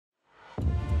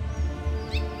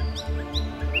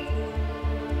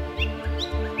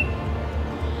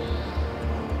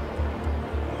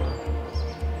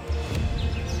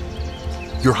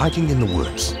You're hiking in the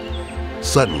woods.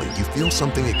 Suddenly, you feel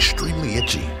something extremely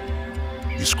itchy.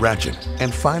 You scratch it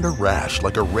and find a rash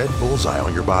like a red bullseye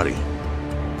on your body.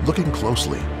 Looking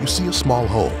closely, you see a small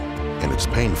hole, and it's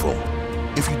painful.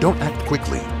 If you don't act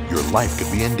quickly, your life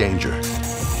could be in danger.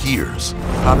 Here's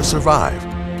how to survive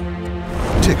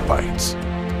tick bites.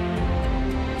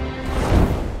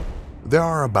 There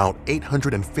are about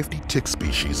 850 tick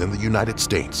species in the United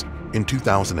States. In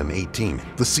 2018,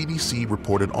 the CDC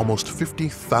reported almost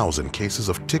 50,000 cases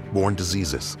of tick-borne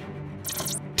diseases.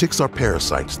 Ticks are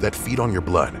parasites that feed on your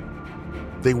blood.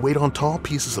 They wait on tall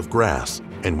pieces of grass,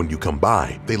 and when you come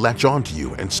by, they latch onto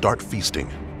you and start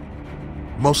feasting.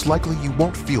 Most likely you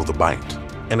won't feel the bite,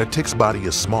 and a tick's body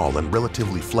is small and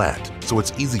relatively flat, so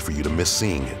it's easy for you to miss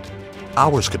seeing it.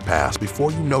 Hours could pass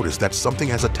before you notice that something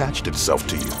has attached itself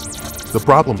to you. The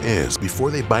problem is,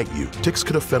 before they bite you, ticks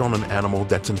could have fed on an animal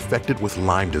that's infected with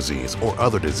Lyme disease or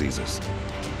other diseases.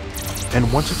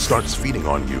 And once it starts feeding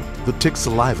on you, the tick's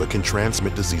saliva can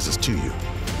transmit diseases to you.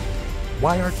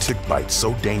 Why are tick bites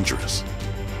so dangerous?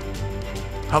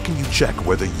 How can you check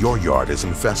whether your yard is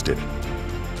infested?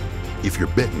 If you're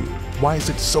bitten, why is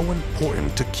it so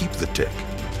important to keep the tick?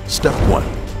 Step 1.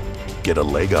 Get a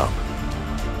leg up.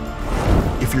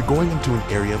 If you're going into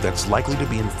an area that's likely to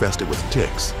be infested with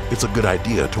ticks, it's a good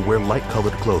idea to wear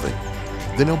light-colored clothing.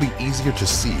 Then it'll be easier to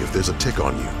see if there's a tick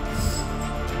on you,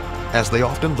 as they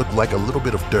often look like a little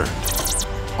bit of dirt.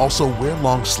 Also, wear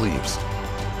long sleeves,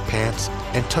 pants,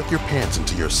 and tuck your pants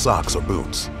into your socks or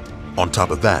boots. On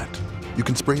top of that, you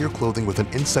can spray your clothing with an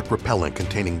insect repellent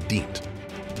containing DEET.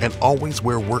 And always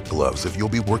wear work gloves if you'll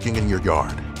be working in your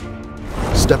yard.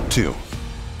 Step 2.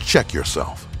 Check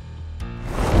yourself.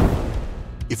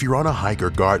 If you're on a hike or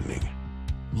gardening,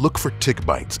 look for tick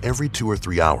bites every 2 or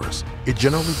 3 hours. It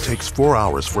generally takes 4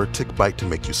 hours for a tick bite to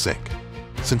make you sick.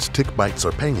 Since tick bites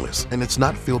are painless and it's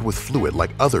not filled with fluid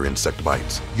like other insect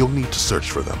bites, you'll need to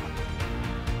search for them.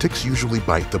 Ticks usually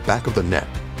bite the back of the neck,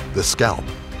 the scalp,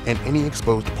 and any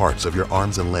exposed parts of your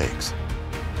arms and legs.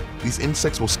 These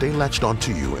insects will stay latched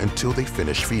onto you until they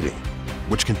finish feeding,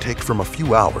 which can take from a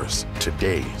few hours to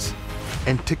days.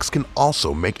 And ticks can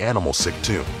also make animals sick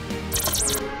too.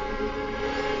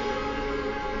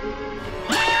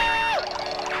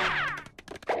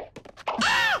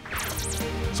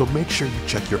 So make sure you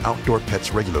check your outdoor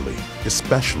pets regularly,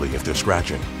 especially if they're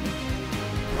scratching.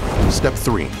 Step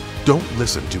 3. Don't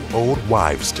listen to old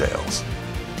wives' tales.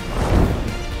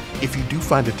 If you do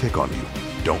find a tick on you,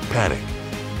 don't panic.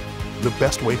 The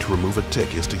best way to remove a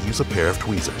tick is to use a pair of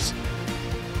tweezers.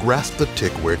 Grasp the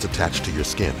tick where it's attached to your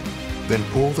skin, then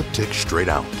pull the tick straight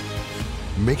out.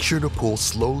 Make sure to pull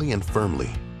slowly and firmly,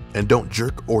 and don't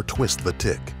jerk or twist the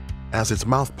tick, as its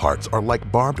mouth parts are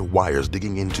like barbed wires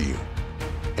digging into you.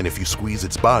 And if you squeeze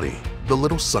its body, the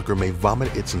little sucker may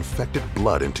vomit its infected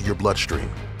blood into your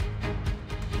bloodstream.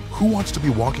 Who wants to be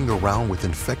walking around with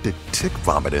infected tick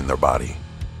vomit in their body?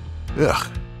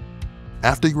 Ugh.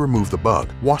 After you remove the bug,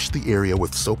 wash the area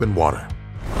with soap and water.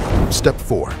 Step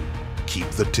 4. Keep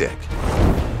the tick.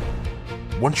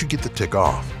 Once you get the tick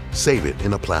off, save it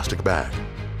in a plastic bag.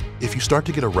 If you start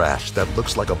to get a rash that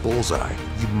looks like a bullseye,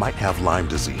 you might have Lyme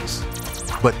disease.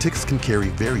 But ticks can carry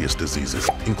various diseases,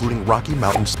 including Rocky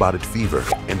Mountain spotted fever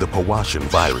and the Powassan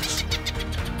virus.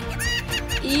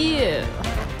 Ew.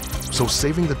 So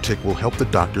saving the tick will help the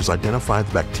doctors identify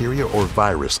the bacteria or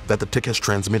virus that the tick has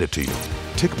transmitted to you.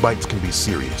 Tick bites can be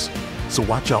serious, so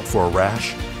watch out for a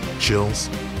rash, chills,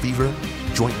 fever,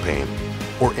 joint pain,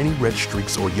 or any red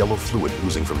streaks or yellow fluid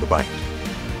oozing from the bite.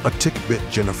 A tick bit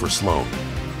Jennifer Sloan.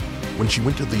 When she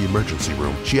went to the emergency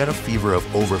room, she had a fever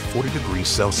of over 40 degrees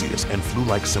Celsius and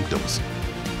flu-like symptoms.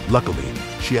 Luckily,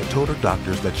 she had told her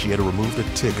doctors that she had removed a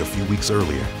tick a few weeks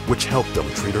earlier, which helped them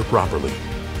treat her properly.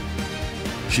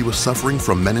 She was suffering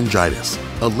from meningitis,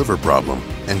 a liver problem,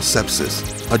 and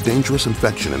sepsis, a dangerous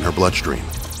infection in her bloodstream,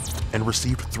 and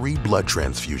received 3 blood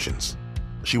transfusions.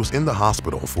 She was in the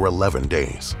hospital for 11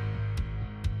 days.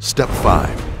 Step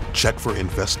 5. Check for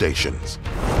infestations.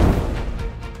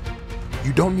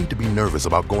 You don't need to be nervous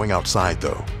about going outside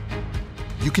though.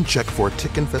 You can check for a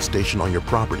tick infestation on your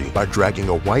property by dragging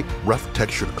a white,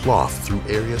 rough-textured cloth through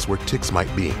areas where ticks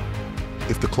might be.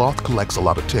 If the cloth collects a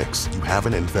lot of ticks, you have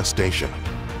an infestation.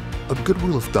 A good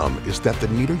rule of thumb is that the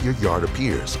neater your yard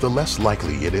appears, the less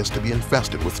likely it is to be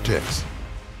infested with ticks.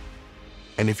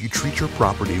 And if you treat your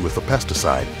property with a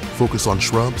pesticide, focus on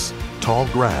shrubs, tall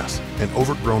grass, and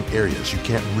overgrown areas you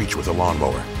can't reach with a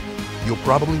lawnmower. You'll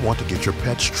probably want to get your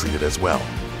pets treated as well.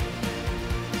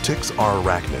 Ticks are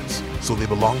arachnids, so they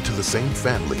belong to the same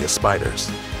family as spiders.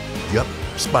 Yup,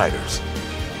 spiders.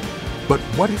 But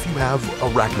what if you have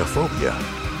arachnophobia?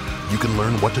 You can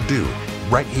learn what to do,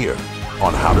 right here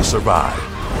on How to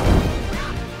Survive.